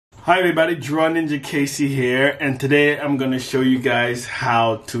Hi everybody, drawninjakc here, and today I'm going to show you guys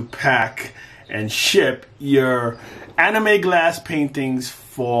how to pack and ship your anime glass paintings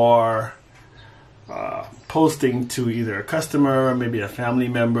for posting to either a customer or maybe a family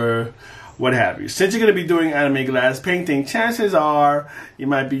member, what have you. Since you're going to be doing anime glass painting, chances are you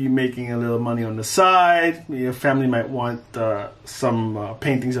might be making a little money on the side. Your family might want some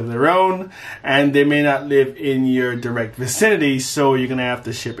paintings of their own, and they may not live in your direct vicinity, so you're going to have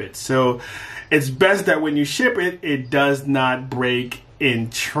to ship it. So it's best that when you ship it, it does not break in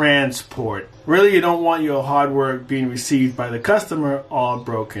transport. Really, you don't want your hard work being received by the customer all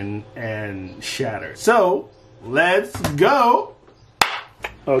broken and shattered. So let's go.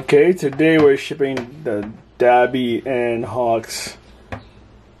 Okay, today we're shipping the Dabby and Hawks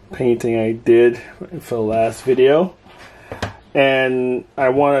painting I did for the last video, and I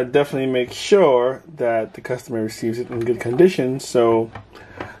want to definitely make sure that the customer receives it in good condition. So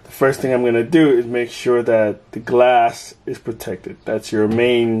the first thing I'm going to do is make sure that the glass is protected. That's your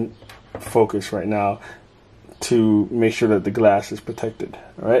main focus right now, to make sure that the glass is protected.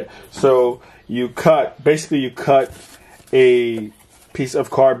 Alright, so you cut a piece of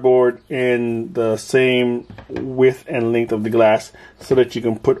cardboard in the same width and length of the glass so that you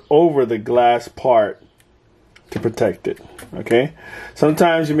can put over the glass part to protect it. Okay,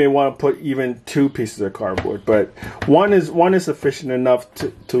 sometimes you may want to put even two pieces of cardboard, but one is sufficient enough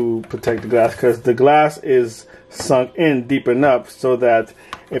to protect the glass, because the glass is sunk in deep enough so that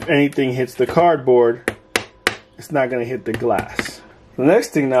if anything hits the cardboard, it's not going to hit the glass. The next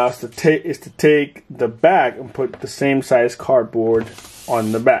thing now is to take the back and put the same size cardboard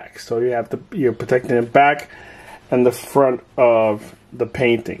on the back. So you're protecting the back and the front of the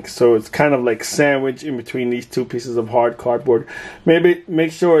painting. So it's kind of like sandwiched in between these two pieces of hard cardboard. Maybe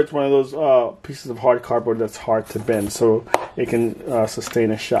make sure it's one of those pieces of hard cardboard that's hard to bend, so it can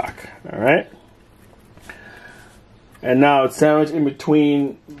sustain a shock. All right. And now it's sandwiched in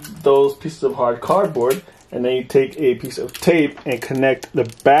between those pieces of hard cardboard. And then you take a piece of tape and connect the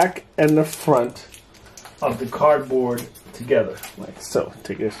back and the front of the cardboard together, like so.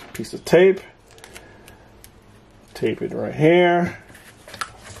 Take this piece of tape, tape it right here,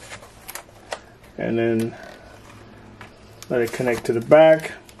 and then let it connect to the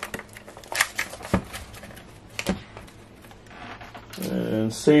back.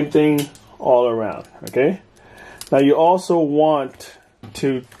 And same thing all around, okay? Now you also want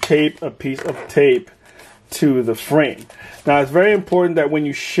to tape a piece of tape to the frame. Now it's very important that when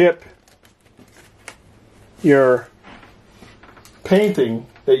you ship your painting,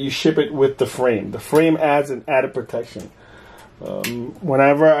 that you ship it with the frame. The frame adds an added protection.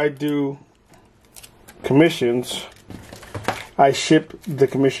 Whenever I do commissions, I ship the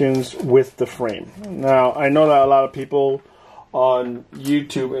commissions with the frame. Now I know that a lot of people on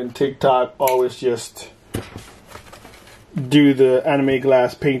YouTube and TikTok always just do the anime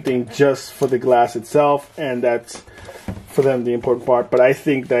glass painting just for the glass itself, and that's for them the important part. But I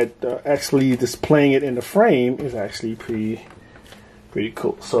think that actually displaying it in the frame is actually pretty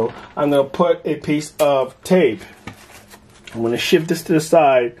cool. So I'm going to put a piece of tape. I'm going to shift this to the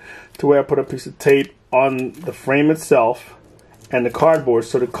side to where I put a piece of tape on the frame itself and the cardboard,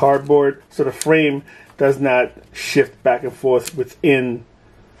 so the frame does not shift back and forth between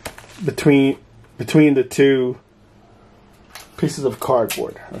the two pieces of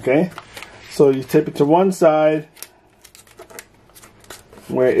cardboard. Okay, so you tape it to one side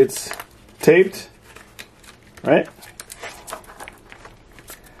where it's taped, right?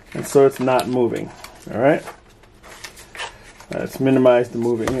 And so it's not moving. All right, let's minimize the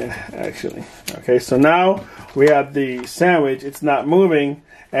moving actually. Okay, so now we have the sandwich, it's not moving,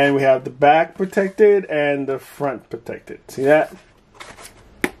 and we have the back protected and the front protected. See that?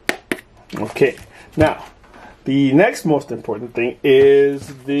 Okay, now the next most important thing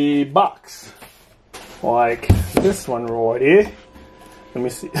is the box, like this one right here. Let me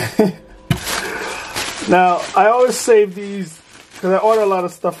see. Now I always save these because I order a lot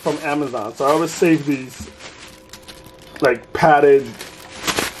of stuff from Amazon, so I always save these like padded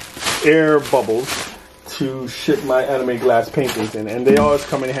air bubbles to ship my anime glass paintings in, and they always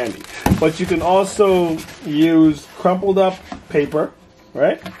come in handy. But you can also use crumpled up paper,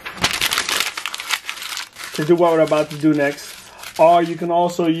 right, to do what we're about to do next. Or you can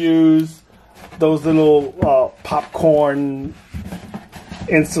also use those little popcorn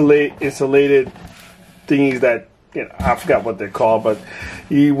insulated thingies that, you know, I forgot what they're called, but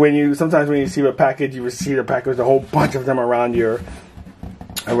sometimes when you receive a package, you receive a package with a whole bunch of them around your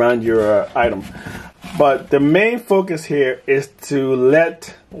item. But the main focus here is to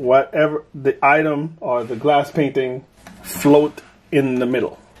let whatever the item or the glass painting float in the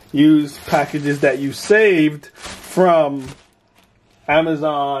middle. use packages that you saved from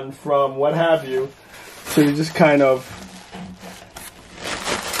Amazon, from what have you. So you just kind of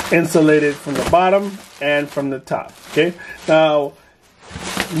insulate it from the bottom and from the top. Okay. Now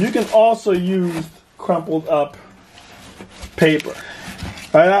you can also use crumpled up paper.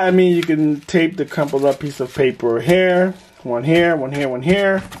 I mean, you can tape the crumpled up piece of paper here, one here, one here, one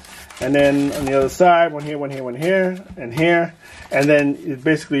here, and then on the other side, one here, one here, one here, and here, and then it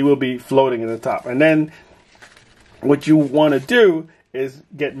basically will be floating in the top. And then what you want to do is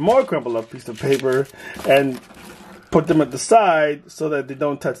get more crumpled up piece of paper and put them at the side so that they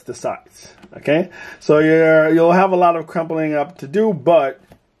don't touch the sides. Okay, so you'll have a lot of crumpling up to do, but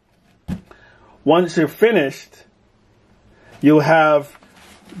once you're finished, you'll have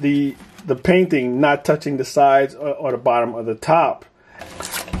the painting not touching the sides or the bottom or the top.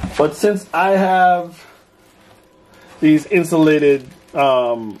 But since I have these insulated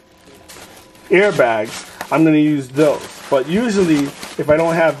airbags, I'm going to use those. But usually, if I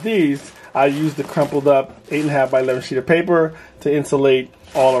don't have these, I use the crumpled up 8.5 by 11 sheet of paper to insulate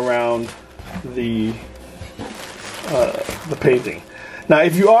all around the painting. Now,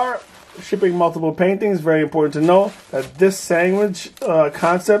 if you are shipping multiple paintings, very important to know that this sandwich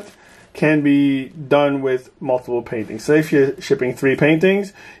concept can be done with multiple paintings. So if you're shipping 3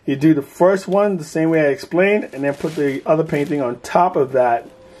 paintings, you do the first one the same way I explained, and then put the other painting on top of that,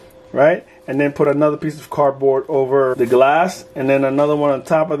 right? And then put another piece of cardboard over the glass, and then another one on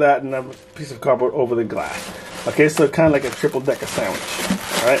top of that, and another piece of cardboard over the glass. Okay, so kind of like a triple decker sandwich.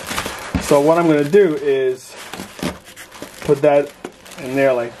 All right. So what I'm going to do is put that in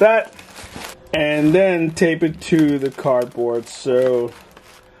there like that, and then tape it to the cardboard so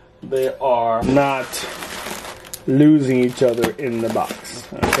they are not losing each other in the box.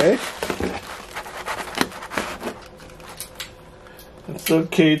 Okay. It's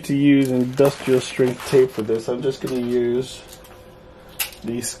okay to use industrial strength tape for this. I'm just going to use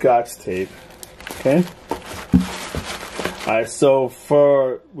the Scotch tape. Okay. Alright, so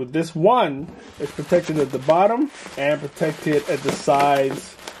with this one, it's protected at the bottom and protected at the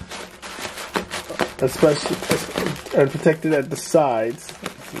sides, especially, and protected at the sides.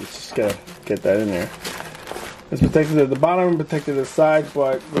 Let's just gotta get that in there. It's protected at the bottom and protected at the sides,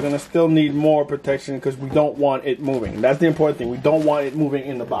 but we're gonna still need more protection because we don't want it moving. That's the important thing. We don't want it moving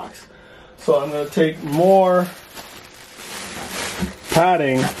in the box. So I'm gonna take more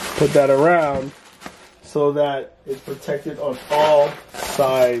padding, put that around, so that it's protected on all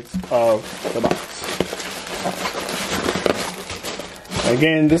sides of the box.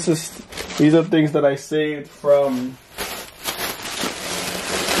 Again, these are things that I saved from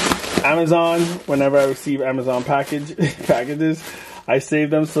Amazon. Whenever I receive Amazon packages, I save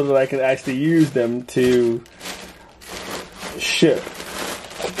them so that I can actually use them to ship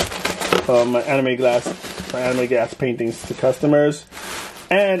my anime glass paintings to customers.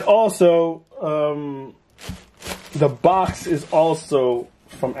 And also, the box is also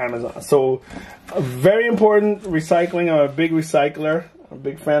from Amazon. So, very important recycling. I'm a big recycler. I'm a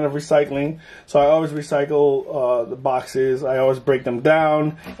big fan of recycling. So I always recycle the boxes. I always break them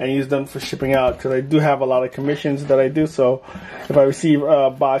down and use them for shipping out because I do have a lot of commissions that I do. So if I receive a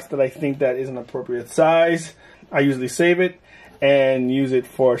box that I think that is an appropriate size, I usually save it and use it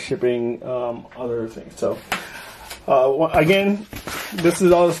for shipping other things. So again, this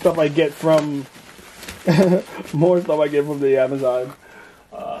is all the stuff I get from more stuff I get from the Amazon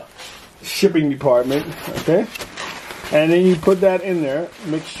shipping department. Okay, and then you put that in there,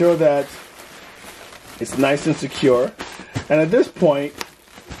 make sure that it's nice and secure, and at this point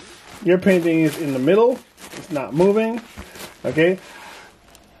your painting is in the middle, it's not moving. Okay,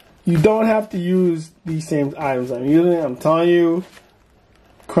 you don't have to use these same items I'm using. I'm telling you,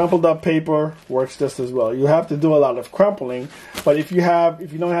 crumpled up paper works just as well. You have to do a lot of crumpling, but if you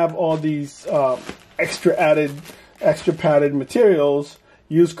don't have all these extra padded materials,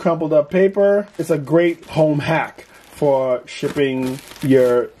 use crumpled up paper. It's a great home hack for shipping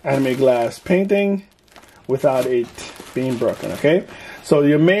your anime glass painting without it being broken. Okay, so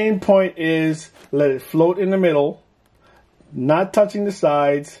your main point is let it float in the middle, not touching the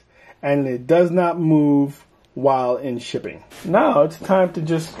sides, and it does not move while in shipping. Now it's time to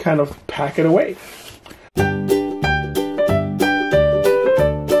just kind of pack it away.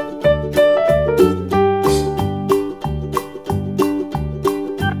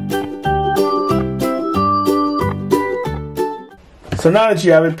 So now that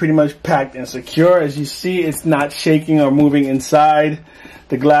you have it pretty much packed and secure, as you see, it's not shaking or moving inside.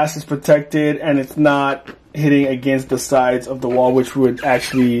 The glass is protected and it's not hitting against the sides of the wall, which would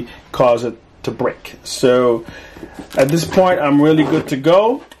actually cause it to break. So at this point, I'm really good to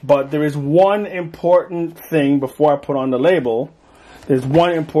go. But there is one important thing before I put on the label. There's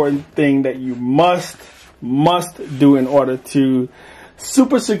one important thing that you must do in order to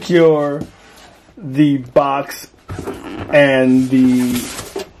super secure the box and the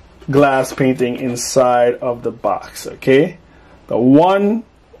glass painting inside of the box. Okay,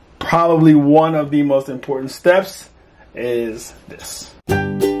 probably one of the most important steps is this.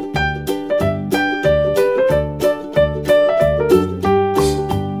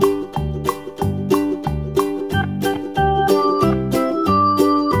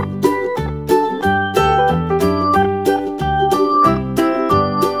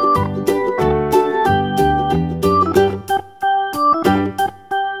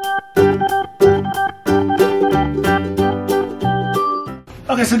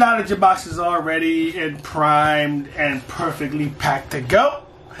 Okay, so now that your box is all ready and primed and perfectly packed to go,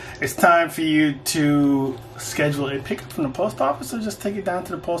 it's time for you to schedule a pickup from the post office or just take it down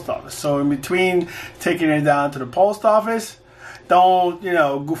to the post office. So in between taking it down to the post office, don't,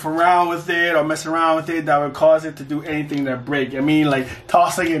 goof around with it or mess around with it. That would cause it to do anything that break. I mean, like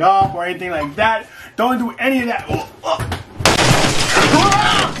tossing it off or anything like that. Don't do any of that.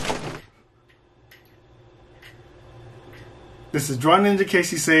 This is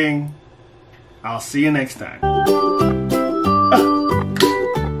Drawninjakc saying, I'll see you next time.